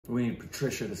We need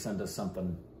Patricia to send us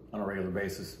something on a regular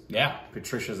basis. Yeah.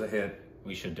 Patricia's a hit.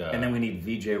 We should... and then we need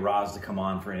VJ Roz to come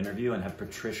on for an interview and have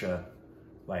Patricia,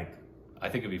 like... I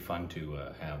think it'd be fun to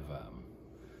have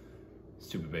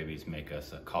Stupid Babies make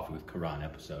us a Coffee with Quran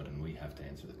episode, and we have to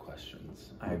answer the questions.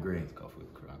 I agree. Coffee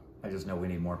with Quran. I just know we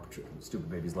need more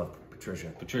Stupid Babies love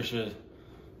Patricia. Patricia,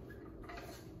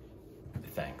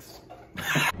 thanks.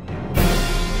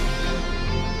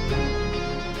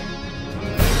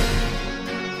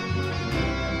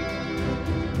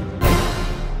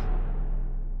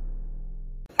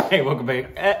 Hey, welcome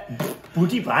back.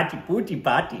 Booty party.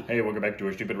 Hey, welcome back to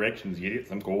our Stupid Reactions, idiots.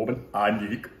 I'm Corbin. I'm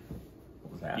Nick.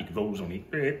 What was that? Nick goes on it.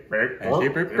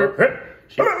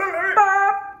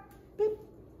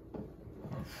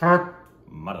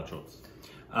 Marachots.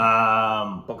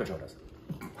 Bocachotas.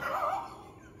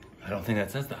 I don't think that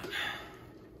says that.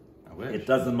 I wish. It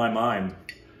does in my mind.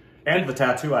 And the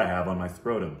tattoo I have on my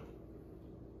scrotum.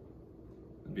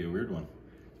 That'd be a weird one.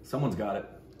 Someone's got it.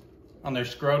 On their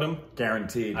scrotum?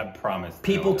 Guaranteed. I promise.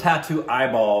 People tattoo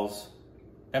eyeballs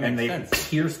that and makes they sense.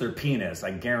 pierce their penis.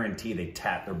 I guarantee they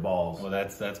tat their balls. Well,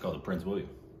 that's called a Prince William.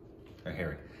 Or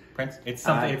Harry. Prince? It's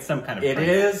something. It's some kind of It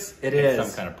prince. is.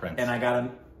 Some kind of prince. And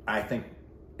I think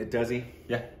it does he?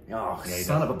 Yeah. Oh, yeah,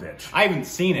 son of a bitch. I haven't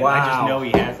seen it. Wow. I just know he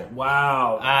has it.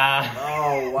 Wow.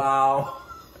 Oh, wow.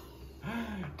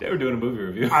 Today we're doing a movie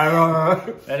review.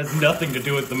 That That has nothing to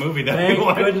do with the movie that Thank we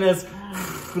watched. goodness.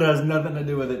 It has nothing to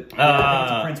do with it. I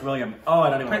think it's Prince William. Oh, I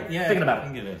don't even thinking about it. I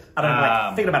think it is. I don't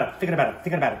even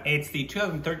thinking about it. It's the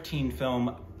 2013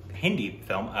 film, Hindi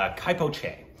film, Kai Po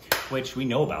Che, which we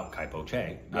know about Kai Po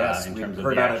Che. Yes, in we've terms of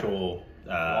heard the about it actual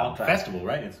long time. festival,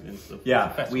 right? It's Yeah,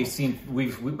 a festival.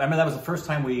 I mean, that was the first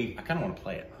time we... I kind of want to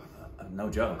play it. No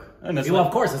joke. Honestly. Well,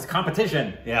 of course, it's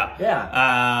competition. Yeah.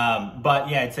 Yeah. But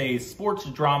yeah, it's a sports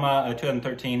drama,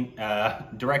 2013,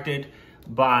 directed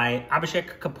by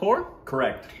Abhishek Kapoor.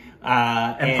 Correct.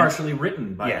 And partially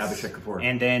written by yes. Abhishek Kapoor.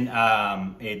 And then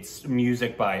it's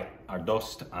music by our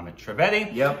dost Amit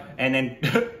Trivedi. Yep. And then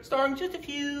starring just a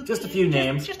few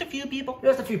names. Just a few people.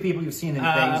 Just a few people you've seen in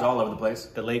things all over the place.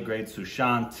 The late great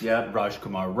Sushant. Yep.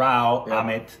 Rajkummar Rao. Yep.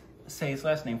 Amit. Say his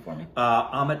last name for me.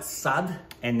 Amit Sadh.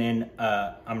 And then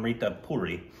Amrita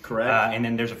Puri. Correct. And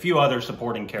then there's a few other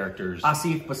supporting characters.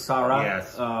 Asif Basara.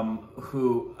 Yes.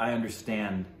 Who I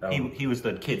understand. He was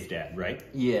the kid's dad, right?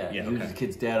 Yeah, Yeah, he was okay. his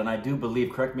kid's dad, and I do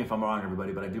believe, correct me if I'm wrong,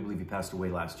 everybody, but I do believe he passed away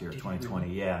last year,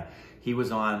 2020. Yeah, he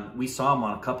was on. We saw him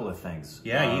on a couple of things.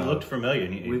 Yeah, he looked familiar.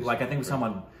 I think we saw him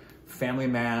on Family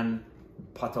Man,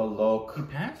 Patolok. He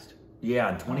passed? Yeah,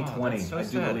 in 2020, that's so I do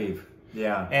sad. believe.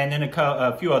 Yeah. And then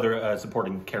a few other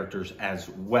supporting characters as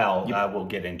well. Yep. We'll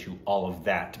get into all of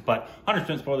that. But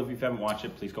 100% spoiler, if you haven't watched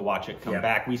it, please go watch it. Come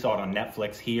back. We saw it on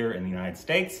Netflix here in the United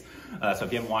States. So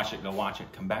if you haven't watched it, go watch it.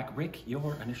 Come back. Rick,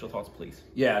 your initial thoughts, please.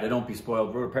 Yeah, they don't be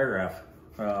spoiled. Wrote a paragraph.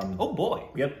 Oh, boy.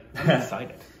 Yep. I'm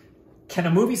excited. Can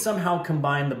a movie somehow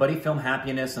combine the buddy film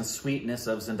happiness and sweetness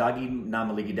of Zindagi Na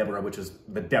Milegi Deborah, which is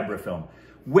the Deborah film,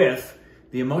 with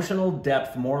the emotional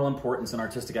depth, moral importance, and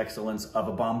artistic excellence of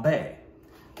a Bombay?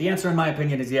 The answer, in my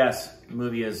opinion, is yes. The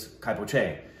movie is Kai Po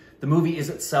Che. The movie is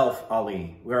itself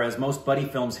Ali, whereas most buddy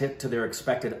films hit to their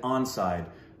expected onside,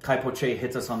 Kai Po Che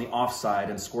hits us on the offside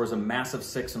and scores a massive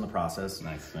 6 in the process.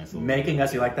 Nice. Making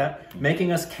us, you like that?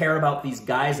 Making us care about these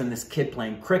guys and this kid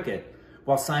playing cricket,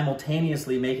 while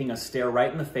simultaneously making us stare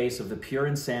right in the face of the pure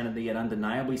insanity and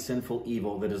undeniably sinful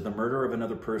evil that is the murder of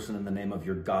another person in the name of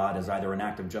your God as either an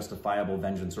act of justifiable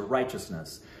vengeance or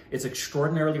righteousness. It's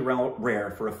extraordinarily rare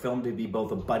for a film to be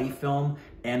both a buddy film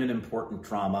and an important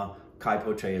drama. Kai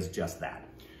Po Che is just that.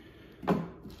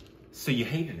 So you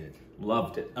hated it?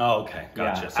 Loved it. Oh, okay.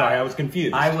 Gotcha. Yeah, Sorry, I was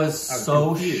confused. I was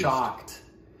so confused. shocked.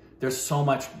 There's so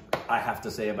much I have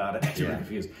to say about it. You're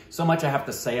confused. So much I have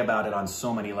to say about it on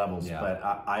so many levels. Yeah.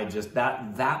 But I just,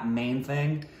 that main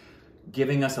thing,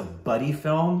 giving us a buddy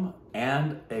film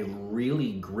and a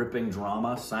really gripping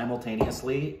drama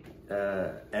simultaneously,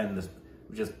 and this,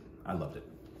 just, I loved it.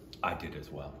 I did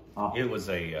as well. Oh. It was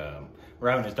a,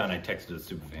 we're having this done, I texted the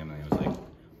super family, I was like,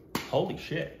 holy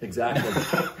shit. Exactly.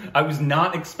 I was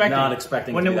not expecting. Not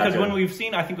expecting to be that Because good. when we've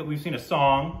seen, I think that we've seen a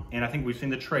song, and I think we've seen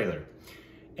the trailer.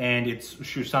 And it's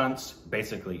Sushant's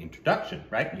basically introduction,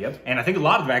 right? Yep. And I think a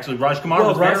lot of them actually, Rajkummar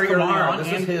was very early on.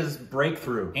 This is his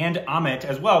breakthrough. And Amit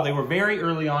as well. They were very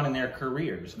early on in their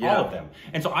careers, Yeah. all of them.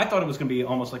 And so I thought it was going to be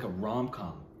almost like a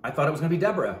rom-com. I thought it was going to be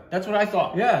Deborah. That's what I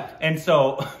thought. Yeah. And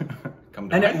so come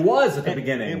to And life. it was at the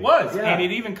beginning. It was. Yeah. And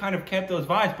it even kind of kept those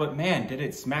vibes, but man, did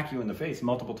it smack you in the face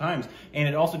multiple times. And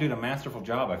it also did a masterful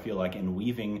job, I feel like, in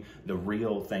weaving the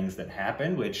real things that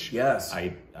happened, which yes.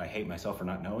 I hate myself for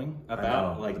not knowing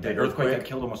about. Like the earthquake that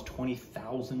killed almost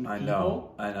 20,000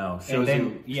 people. I know.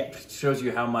 Shows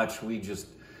you how much we just...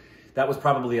 That was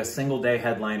probably a single day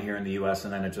headline here in the U.S.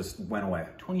 and then it just went away.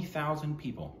 20,000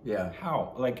 people. Yeah.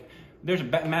 How? Like, there's a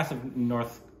massive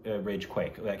North Ridge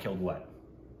quake that killed what?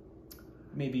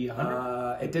 Maybe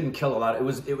 100? It didn't kill a lot. It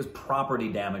was property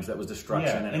damage that was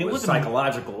destruction, Yeah. and it was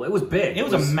psychological. It was big. It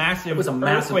was a massive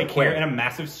earthquake quake here and a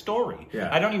massive story. Yeah.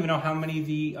 I don't even know how many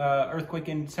the earthquake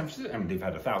in San Francisco. I mean, they've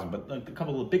had 1,000, but like a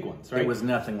couple of big ones, right? It was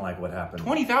nothing like what happened.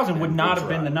 20,000 would not have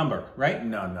been the number, right?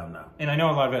 No. And I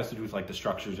know a lot of it has to do with like the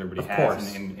structures everybody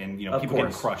has, and you know, people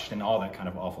getting crushed and all that kind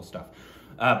of awful stuff.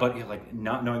 But you know, like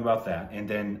not knowing about that, and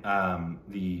then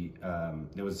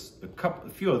there was a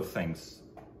few other things,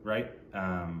 right?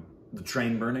 The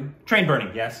train burning? Train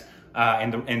burning, yes.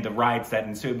 And the riots that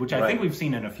ensued, which I think we've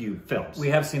seen in a few films. We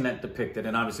have seen that depicted,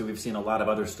 and obviously we've seen a lot of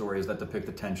other stories that depict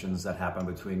the tensions that happen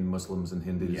between Muslims and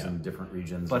Hindus in different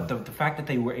regions. But the fact that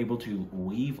they were able to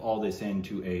weave all this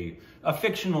into a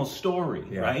fictional story,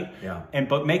 right? Yeah.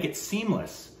 But make it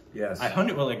seamless. Yes.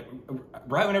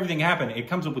 Right when everything happened, it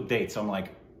comes up with dates. So I'm like,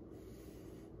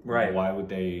 right. Why would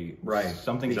they? Right.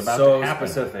 Something's Be about so to happen.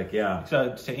 Specific, yeah.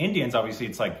 So to Indians, obviously,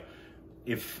 it's like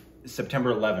if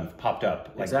September 11th popped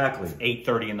up, like exactly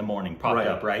 8:30 in the morning popped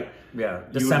up, right? Yeah.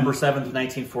 December 7th,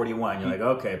 1941. You're like,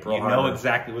 okay, Pearl Harbor. You know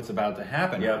exactly what's about to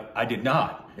happen. Yep. I did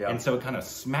not. Yep. And so it kind of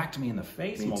smacked me in the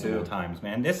face multiple too. times,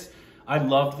 man. I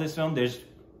loved this film. There's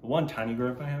one tiny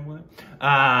gripe I have with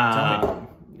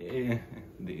it.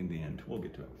 In the end, we'll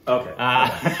get to it. Okay.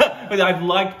 But I've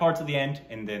liked parts of the end,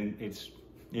 and then it's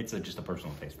just a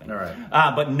personal taste thing. All right.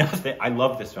 But nothing. I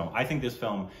love this film. I think this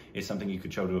film is something you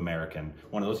could show to an American.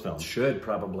 One of those films. Should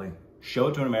probably. Show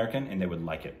it to an American, and they would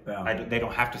like it. Yeah. They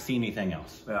don't have to see anything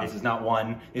else. Yeah. This is not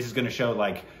one. This is going to show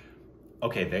like,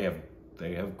 okay, they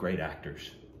have great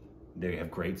actors, they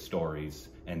have great stories,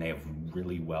 and they have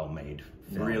really well made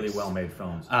films. Really well made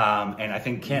films. And I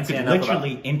think you could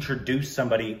literally introduce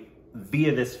somebody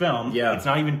via this film. Yeah. It's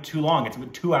not even too long. It's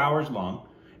about 2 hours long.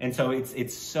 And so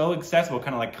it's so accessible,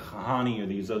 kind of like Honey or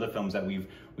these other films that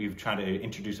we've tried to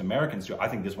introduce Americans to. I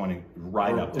think this one is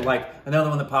right up there. Like another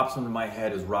one that pops into my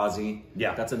head is Razi.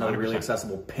 Yeah, that's another 100%. Really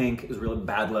accessible. Pink is really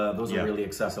Bad Love. Those are really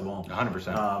accessible.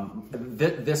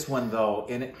 100%. This one though,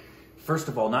 first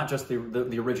of all, not just the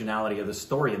originality of the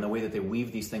story and the way that they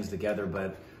weave these things together,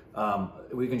 but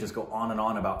we can just go on and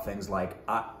on about things like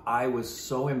I was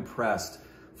so impressed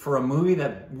for a movie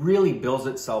that really bills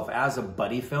itself as a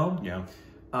buddy film. Yeah.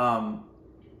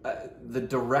 The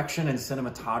direction and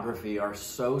cinematography are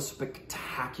so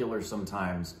spectacular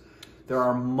sometimes. There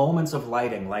are moments of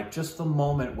lighting, like just the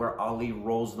moment where Ali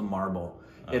rolls the marble.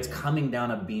 It's coming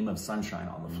down a beam of sunshine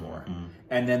on the floor. Mm-hmm.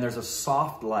 And then there's a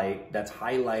soft light that's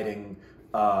highlighting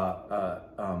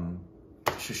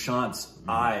Sushant's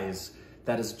eyes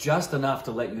that is just enough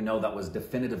to let you know that was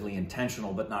definitively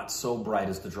intentional, but not so bright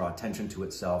as to draw attention to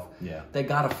itself. Yeah.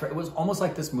 It was almost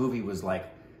like this movie was like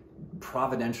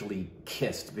providentially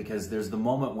kissed, because there's the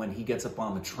moment when he gets up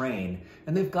on the train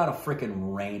and they've got a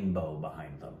freaking rainbow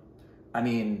behind them. I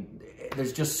mean,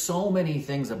 there's just so many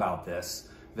things about this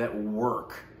that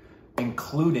work,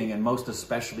 including and most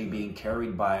especially being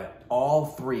carried by all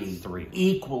three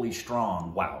equally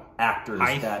strong actors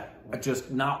that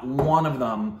just not one of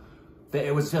them.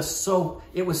 It was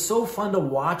so fun to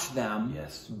watch them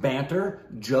banter,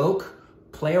 joke,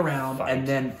 play around, and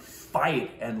then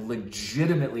fight and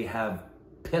legitimately have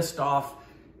pissed off.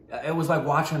 It was like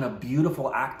watching a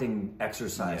beautiful acting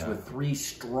exercise with three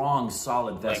strong,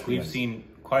 solid thespians. Like we've seen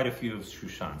quite a few of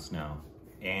Sushants now,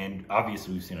 and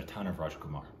obviously we've seen a ton of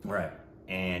Rajkummar. Right.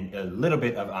 And a little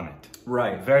bit of Amit.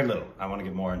 Right. Very little. I want to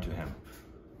get more into him.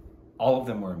 All of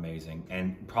them were amazing,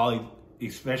 and probably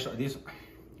especially these.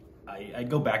 I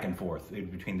go back and forth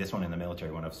between this one and the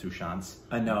military one of Sushant's.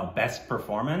 I know. Best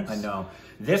performance. I know.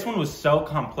 This one was so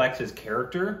complex, his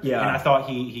character. Yeah. And I thought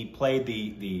he played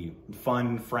the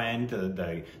fun friend,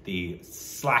 the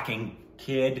slacking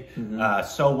kid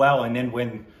so well. And then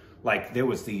when like there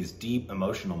was these deep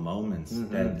emotional moments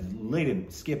that they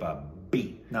didn't skip a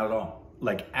beat. Not at all.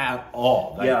 Like at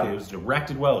all. Like it was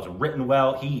directed well, it was written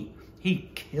well. He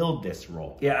killed this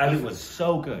role. Yeah. It was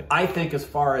so good. I think as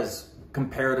far as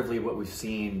comparatively what we've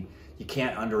seen, you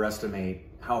can't underestimate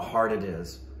how hard it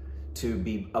is to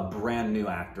be a brand new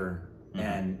actor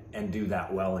and do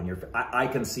that well in your. I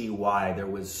can see why there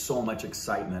was so much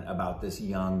excitement about this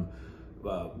young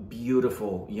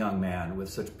beautiful young man with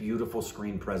such beautiful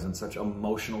screen presence, such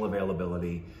emotional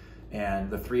availability, and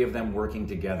the three of them working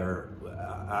together.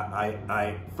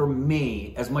 For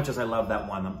me, as much as I love that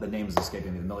one, the name is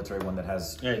escaping me, the military one that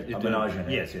has Manoj in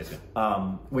it. Yes.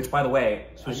 Which, by the way,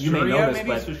 you may know this,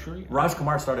 but Sushant?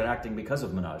 Rajkummar started acting because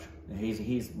of Manoj.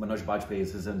 He's Manoj Bajpayee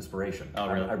is his inspiration. Oh,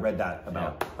 really? I read that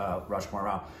about Rajkummar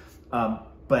Rao.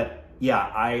 But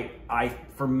yeah,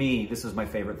 for me, this is my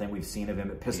favorite thing we've seen of him.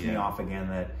 It pissed me off again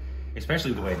that,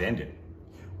 especially the way it ended.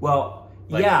 Well,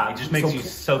 Like, yeah, it just makes you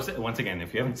so sick. Once again,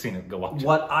 if you haven't seen it, go watch it.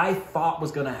 What I thought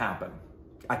was going to happen,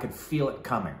 I could feel it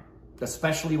coming,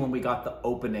 especially when we got the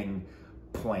opening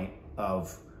point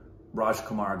of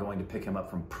Rajkummar going to pick him up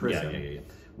from prison,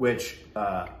 which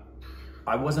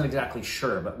I wasn't exactly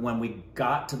sure, but when we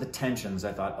got to the tensions,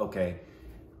 I thought, okay,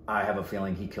 I have a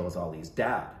feeling he kills Ali's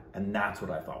dad, and that's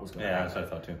what I thought was going to happen. Yeah, that's what I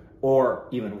thought too. Or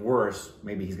even worse,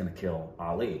 maybe he's going to kill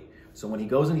Ali. So when he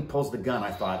goes and he pulls the gun,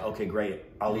 I thought, okay, great,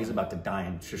 Ali's about to die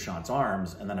in Sushant's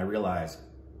arms, and then I realized,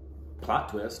 plot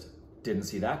twist, didn't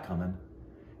see that coming.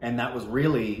 And that was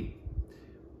really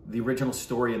the original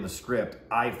story in the script.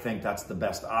 I think that's the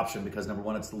best option because number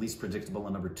one, it's the least predictable,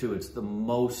 and number two, it's the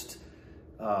most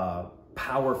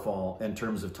powerful in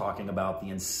terms of talking about the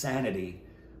insanity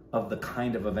of the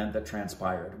kind of event that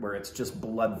transpired, where it's just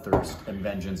bloodthirst and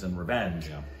vengeance and revenge.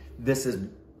 Yeah. This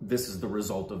is the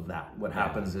result of that. What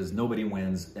happens is nobody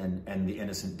wins and the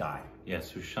innocent die. Yeah,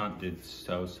 Sushant did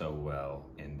so well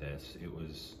in this. It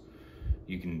was,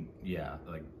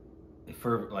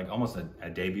 for like almost a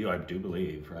debut, I do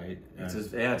believe, right?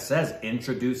 It says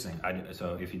introducing.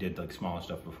 So if he did like smaller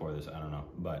stuff before this, I don't know,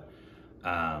 but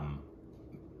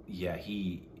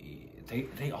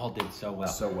they all did so well.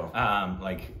 So well.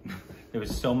 Like there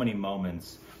was so many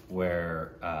moments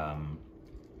where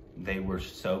they were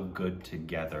so good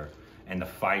together, and the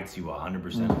fights you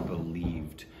 100%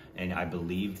 believed. And I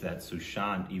believed that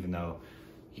Sushant, even though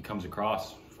he comes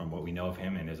across from what we know of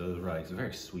him and his other writings, he's a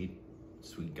very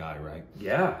sweet guy, right?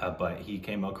 Yeah. But he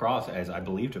came across as, I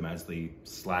believed him as the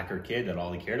slacker kid that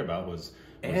all he cared about was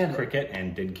cricket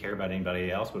and didn't care about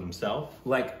anybody else but himself.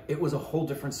 Like, it was a whole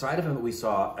different side of him that we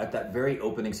saw at that very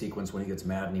opening sequence when he gets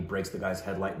mad and he breaks the guy's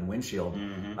headlight and windshield.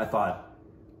 I thought,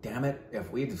 damn it,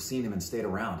 if we'd have seen him and stayed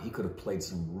around, he could have played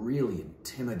some really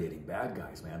intimidating bad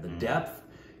guys, man. The depth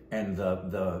and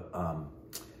the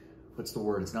what's the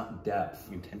word? It's not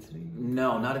depth. Intensity?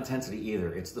 No, not intensity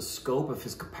either. It's the scope of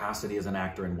his capacity as an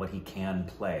actor and what he can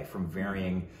play from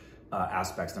varying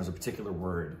aspects. And there's a particular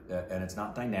word, and it's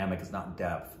not dynamic, it's not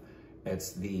depth.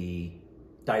 It's the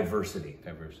diversity.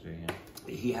 Diversity, yeah.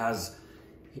 He has...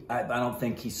 I don't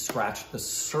think he scratched the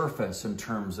surface in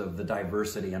terms of the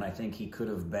diversity, and I think he could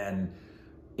have been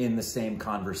in the same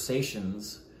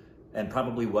conversations, and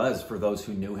probably was for those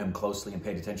who knew him closely and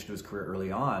paid attention to his career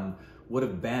early on, would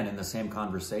have been in the same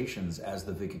conversations as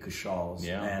the Vicky Kaushals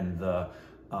and the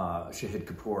Shahid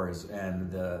Kapoors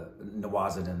and the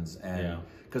Nawazuddins. And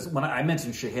because when I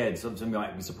mentioned Shahid, some of you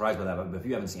might be surprised by that, but if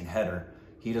you haven't seen Header,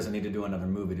 he doesn't need to do another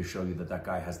movie to show you that that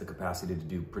guy has the capacity to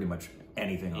do pretty much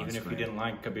anything on screen. Even if you didn't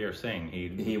like Kabir Singh,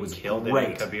 he was killed great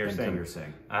in Kabir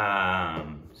Singh.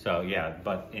 So yeah,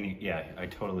 I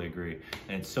totally agree.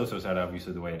 And it's so sad,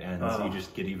 obviously, the way it ends. You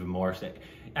just get even more.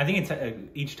 I think it's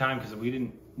each time because we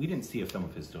didn't see a film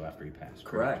of his till after he passed.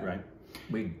 Correct. Right.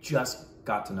 We just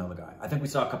got to know the guy. I think we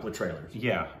saw a couple of trailers.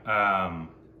 Yeah.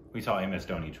 We saw MS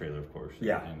Dhoni trailer, of course.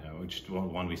 Yeah. And, which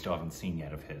one we still haven't seen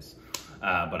yet of his.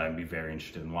 But I'd be very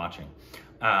interested in watching.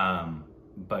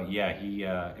 But yeah, he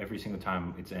every single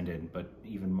time it's ended, but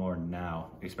even more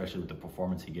now, especially with the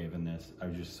performance he gave in this, I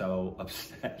was just so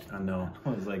upset. I know. I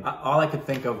was like, all I could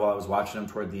think of while I was watching him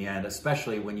toward the end,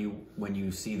 especially when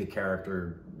you see the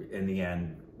character in the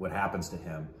end, what happens to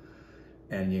him,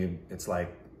 and it's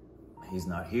like he's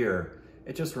not here.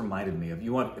 It just reminded me of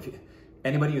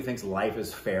anybody who thinks life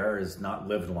is fair is not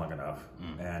lived long enough.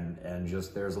 And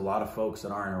just there's a lot of folks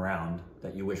that aren't around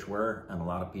that you wish were, and a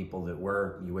lot of people that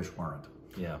were you wish weren't.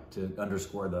 Yeah. To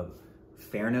underscore the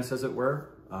fairness, as it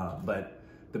were. But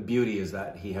the beauty is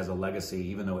that he has a legacy,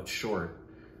 even though it's short,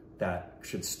 that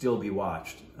should still be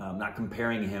watched. Not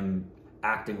comparing him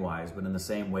acting-wise, but in the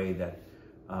same way that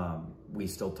we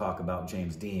still talk about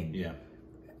James Dean. Yeah.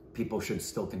 People should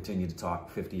still continue to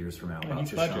talk 50 years from now about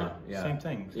Heath Sushant. Ledger, same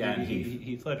thing. Yeah,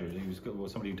 Heath Ledger. He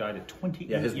was somebody who died at 28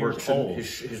 his years work old.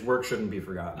 His work shouldn't be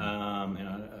forgotten.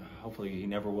 And hopefully he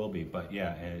never will be. But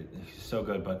yeah, he's so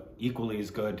good, but equally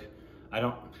as good.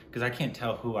 Because I can't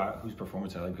tell whose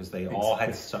performance I like because they all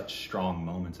had such strong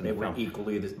moments in the film. They were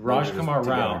equally. Rajkummar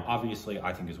Rao, obviously,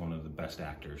 I think is one of the best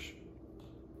actors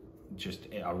just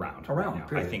around. Right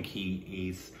now. I think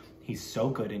he's he's so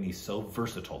good and he's so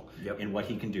versatile in what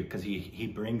he can do, because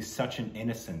he brings such an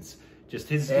innocence. Just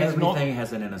everything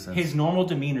has an innocence. His normal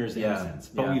demeanor is innocence,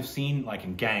 but we've seen, like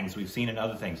in Gangs, we've seen in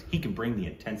other things, he can bring the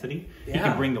intensity. He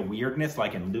can bring the weirdness,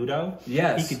 like in Ludo.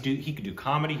 Yes, he could do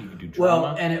comedy. He could do drama.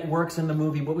 Well, and it works in the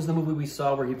movie. What was the movie we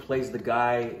saw where he plays the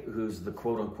guy who's the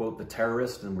quote unquote the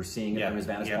terrorist, and we're seeing it from his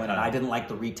vantage point? And I didn't like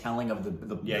the retelling of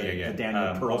the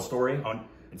Daniel Pearl story.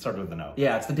 It started with an O.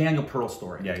 Yeah, it's the Daniel Pearl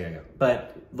story. Yeah.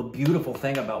 But the beautiful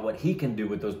thing about what he can do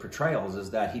with those portrayals is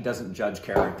that he doesn't judge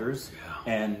characters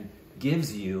and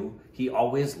gives you, he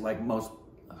always, like most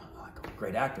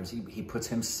great actors, he puts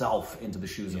himself into the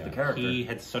shoes of the character. He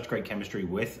had such great chemistry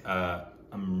with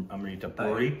Amrita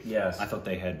Puri. Yes. I thought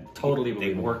they had totally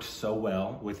they worked so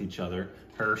well with each other.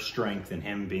 Her strength and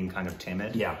him being kind of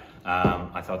timid. Yeah.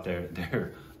 I thought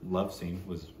their love scene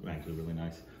was actually really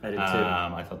nice. I did too.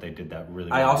 I thought they did that really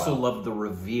well. I also loved the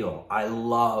reveal. I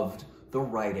loved the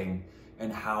writing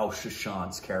and how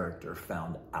Sushant's character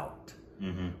found out.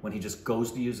 When he just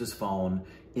goes to use his phone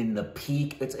in the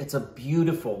peak. It's a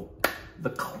beautiful,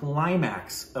 the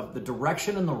climax of the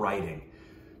direction and the writing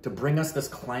to bring us this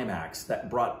climax that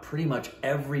brought pretty much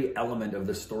every element of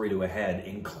the story to a head,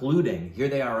 including, here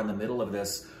they are in the middle of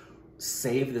this,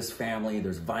 save this family,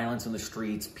 there's violence in the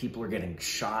streets, people are getting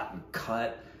shot and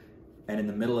cut, and in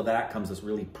the middle of that comes this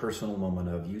really personal moment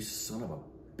of, you son of a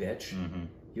bitch,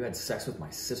 you had sex with my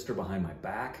sister behind my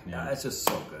back. Yeah, that's just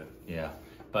so good. Yeah.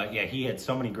 But yeah, he had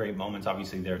so many great moments,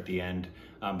 obviously, there at the end.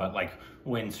 But like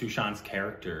when Sushant's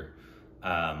character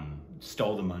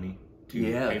stole the money to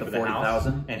pay for the house,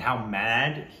 and how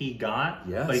mad he got.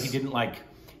 Yes. But he didn't like,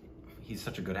 he's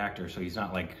such a good actor, so he's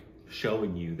not like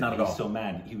showing you that he's so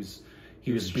mad.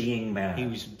 He was being mad. He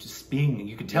was just being,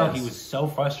 you could tell he was so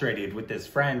frustrated with this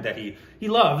friend that he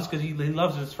loves, because he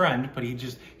loves his friend, but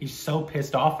he's so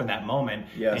pissed off in that moment.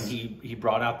 Yes. And he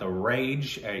brought out the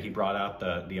rage, he brought out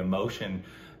the emotion,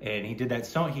 and he did that.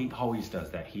 So he always does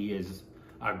that.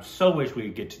 I so wish we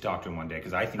could get to talk to him one day,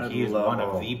 because I think he is one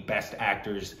of the best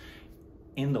actors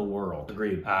in the world.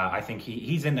 Agreed. I think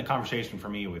he's in the conversation for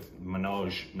me with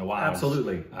Manoj, Nawaz.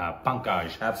 Absolutely.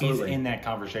 Pankaj. Absolutely. He's in that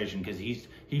conversation because he's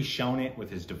shown it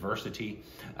with his diversity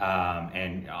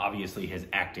and obviously his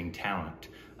acting talent.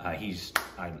 I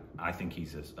think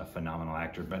he's a phenomenal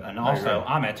actor. And also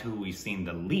Amit, who we've seen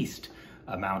the least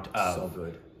amount of. So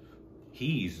good.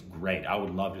 He's great. I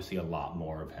would love to see a lot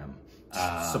more of him.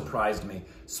 Surprised me,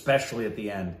 especially at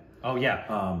the end. Oh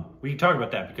yeah. We can talk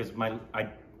about that, because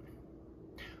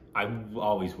I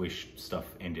always wish stuff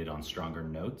ended on stronger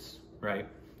notes, right?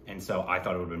 And so I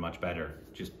thought it would have been much better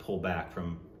just pull back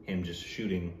from him just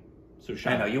shooting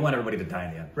Sushant. I know, you want everybody to die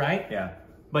in the end. Right? Yeah.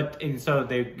 And so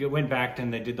they went back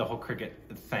and they did the whole cricket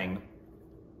thing.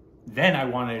 Then I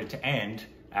wanted it to end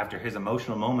after his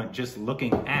emotional moment just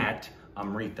looking at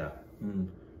Amrita.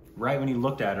 Right when he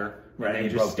looked at her, right, and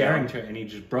he just staring to her, and he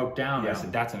just broke down. I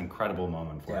said, that's an incredible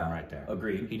moment for him right there.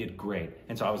 Agreed. He did great.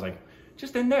 And so I was like,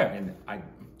 just in there. And I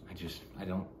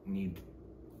don't need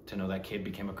to know that kid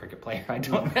became a cricket player. I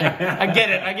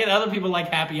get it. I get other people like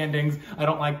happy endings. I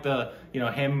don't like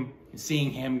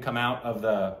seeing him come out of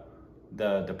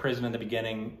the prison in the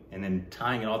beginning and then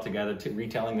tying it all together to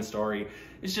retelling the story.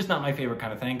 It's just not my favorite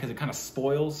kind of thing, because it kind of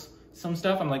spoils some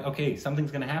stuff. I'm like, okay,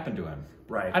 something's going to happen to him.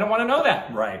 Right. I don't want to know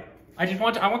that. Right. I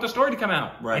want the story to come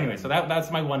out. Right. Anyway, so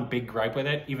that's my one big gripe with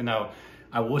it, even though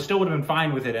I still would have been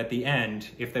fine with it at the end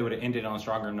if they would have ended on a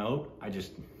stronger note. I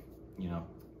just,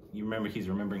 you remember he's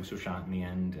remembering Sushant in the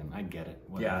end, and I get it.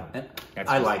 Whatever. Yeah, and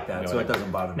I like that, so it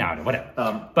doesn't bother me. No,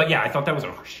 whatever. But yeah, I thought that was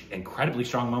an incredibly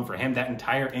strong moment for him. That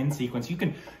entire end sequence, you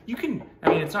can. I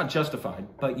mean, it's not justified,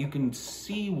 but you can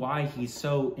see why he's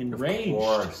so enraged. Of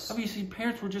course. Obviously,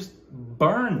 parents were just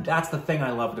burned. That's the thing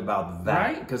I loved about that,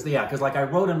 right? Because like I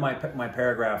wrote in my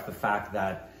paragraph the fact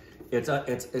that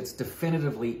it's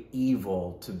definitively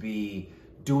evil to be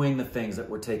doing the things that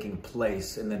were taking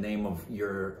place in the name of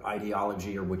your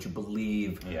ideology or what you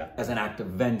believe as an act of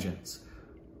vengeance.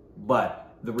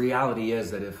 But the reality is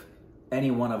that if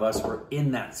any one of us were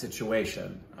in that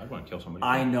situation, I'd want to kill somebody.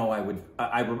 I know I would.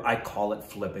 I call it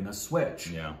flipping a switch.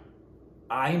 Yeah.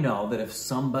 I know that if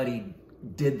somebody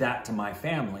did that to my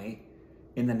family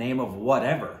in the name of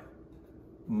whatever,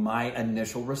 my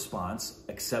initial response,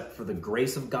 except for the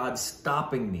grace of God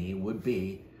stopping me, would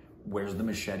be, where's the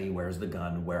machete? Where's the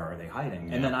gun? Where are they hiding?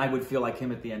 Yeah. And then I would feel like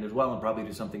him at the end as well, and probably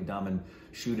do something dumb and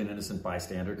shoot an innocent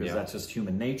bystander, because that's just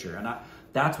human nature. And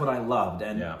that's what I loved.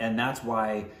 And that's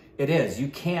why it is. You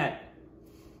can't,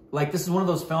 like, this is one of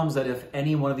those films that if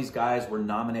any one of these guys were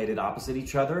nominated opposite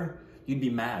each other, you'd be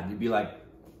mad. You'd be like,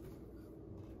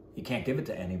 you can't give it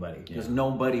to anybody, because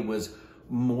nobody was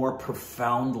more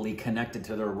profoundly connected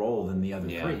to their role than the other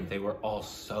three. They were all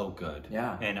so good.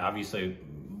 Yeah. And obviously,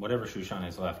 whatever Sushant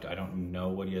has left, I don't know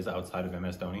what he is outside of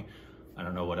MS Dhoni. I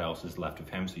don't know what else is left of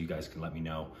him, so you guys can let me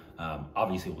know.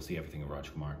 Obviously, we'll see everything that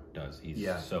Rajkummar does. He's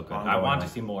so good. I want to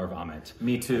see more of Amit.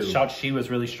 Me too. She was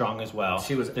really strong as well.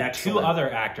 She was excellent. 2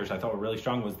 other actors I thought were really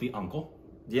strong was the uncle.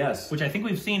 Yes. Which I think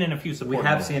we've seen in a few supporting roles. We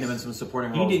have seen him in some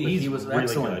supporting roles, but he was really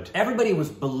excellent. good. Everybody was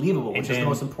believable, which is the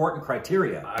most important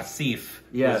criteria. Asif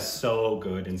was so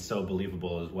good and so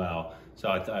believable as well. So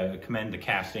I commend the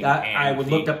casting. I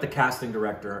looked up the casting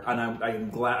director, and I'm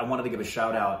glad. I wanted to give a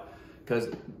shout out because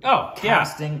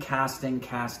casting.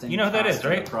 You know who that is,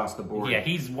 right? Across the board. Yeah,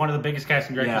 he's one of the biggest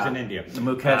casting directors in India.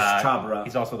 Mukesh Chabra.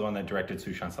 He's also the one that directed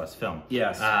Sushant's last film.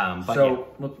 Yes.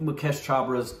 Mukesh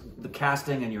Chabra's the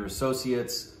casting and your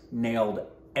associates nailed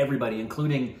everybody,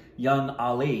 including young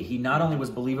Ali. He not only was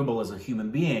believable as a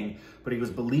human being, but he was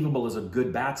believable as a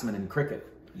good batsman in cricket.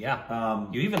 Yeah.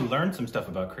 You even learned some stuff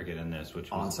about cricket in this, which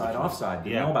was onside, offside.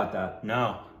 Didn't know about that.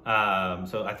 No.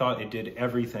 So I thought it did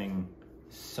everything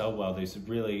so well. There's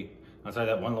really, outside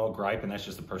that one little gripe, and that's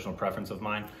just a personal preference of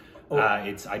mine.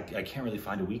 I can't really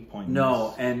find a weak point.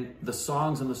 No, and the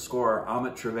songs and the score,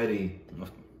 Amit Trivedi,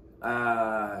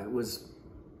 was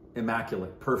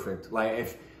immaculate, perfect.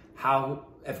 Like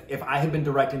if I had been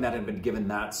directing that and been given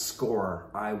that score,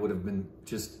 I would have been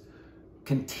just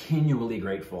continually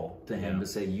grateful to him to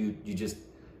say you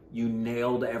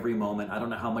nailed every moment. I don't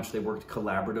know how much they worked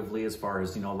collaboratively, as far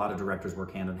as, a lot of directors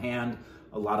work hand in hand.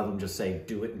 A lot of them just say,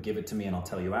 do it and give it to me and I'll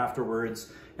tell you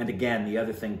afterwards. And again, the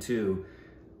other thing too,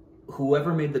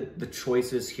 whoever made the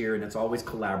choices here, and it's always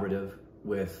collaborative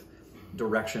with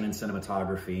direction and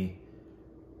cinematography,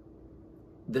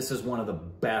 this is one of the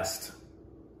best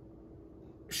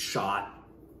shot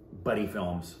buddy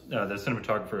films. The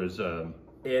cinematographer is...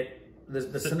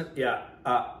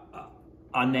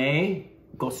 Anay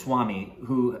Goswami,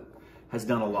 who has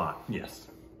done a lot. Yes.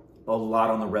 A lot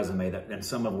on the resume, and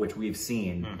some of which we've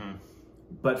seen.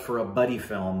 But for a buddy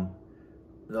film,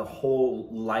 the whole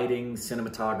lighting,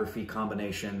 cinematography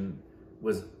combination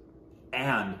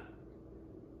and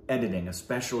editing,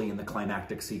 especially in the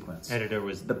climactic sequence. Editor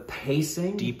was the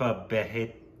pacing. Deepa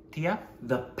Behetia?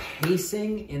 The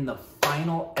pacing in the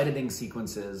final editing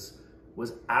sequences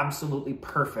was absolutely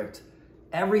perfect.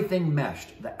 Everything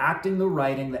meshed. The acting, the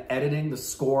writing, the editing, the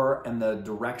score, and the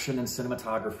direction and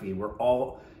cinematography were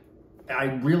all...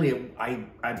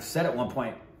 I've said at one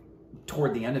point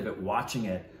toward the end of it, watching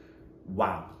it,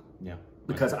 wow. Yeah.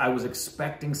 Because I was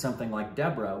expecting something like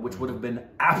Deborah, which would have been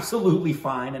absolutely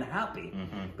fine and happy.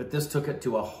 But this took it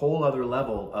to a whole other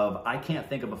level of, I can't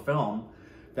think of a film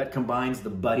that combines the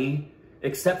buddy,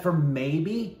 except for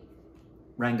maybe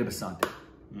Rang de Basante.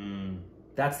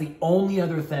 That's the only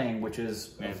other thing, which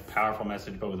is... It's a powerful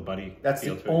message, but with a buddy. That's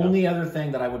the only other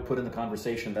thing that I would put in the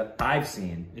conversation that I've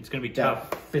seen. It's going to be tough.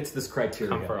 That fits this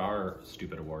criteria. Come for our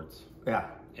stupid awards. Yeah.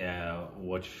 Yeah,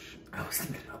 which... I was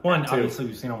thinking about one, that too. obviously,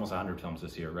 we've seen almost 100 films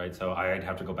this year, right? So I'd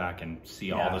have to go back and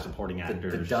see all the supporting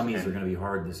actors. The dummies are going to be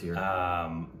hard this year.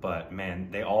 But, man,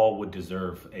 they all would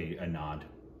deserve a nod.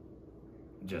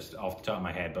 Just off the top of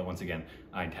my head, but once again,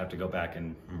 I'd have to go back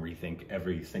and rethink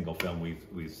every single film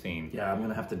we've seen. Yeah, I'm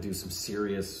gonna have to do some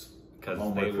serious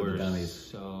because they were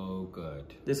so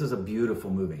good. This is a beautiful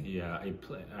movie. Yeah,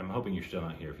 I'm hoping you're still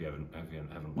not here if you haven't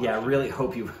watched it. I really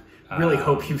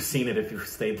hope you've seen it if you've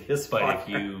stayed this far. But if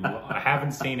you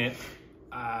haven't seen it,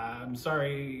 I'm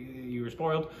sorry you were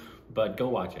spoiled. But go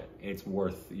watch it. It's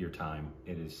worth your time.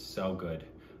 It is so good.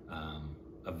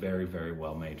 A very, very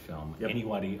well-made film. Yep.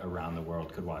 Anybody around the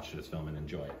world could watch this film and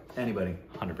enjoy it. Anybody.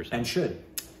 100%. And should.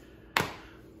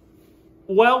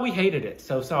 Well, we hated it,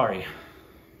 so sorry.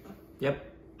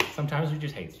 Yep. Sometimes we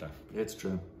just hate stuff. It's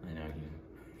true. I know.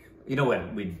 You know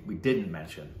what we didn't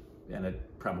mention, and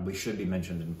it probably should be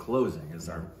mentioned in closing, is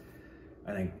I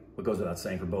think what goes without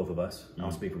saying for both of us,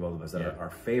 I'll speak for both of us, that our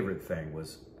favorite thing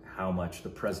was how much the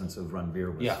presence of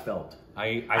Ranveer was felt.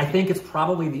 I think it's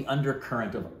probably the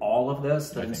undercurrent of all of this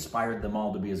that inspired them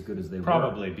all to be as good as they were.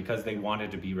 Probably, because they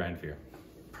wanted to be Ranveer.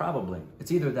 Probably.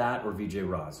 It's either that or Vijay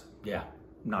Raz. Yeah.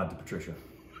 Nod to Patricia.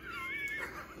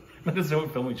 That is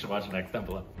what film we should watch next, down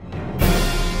below.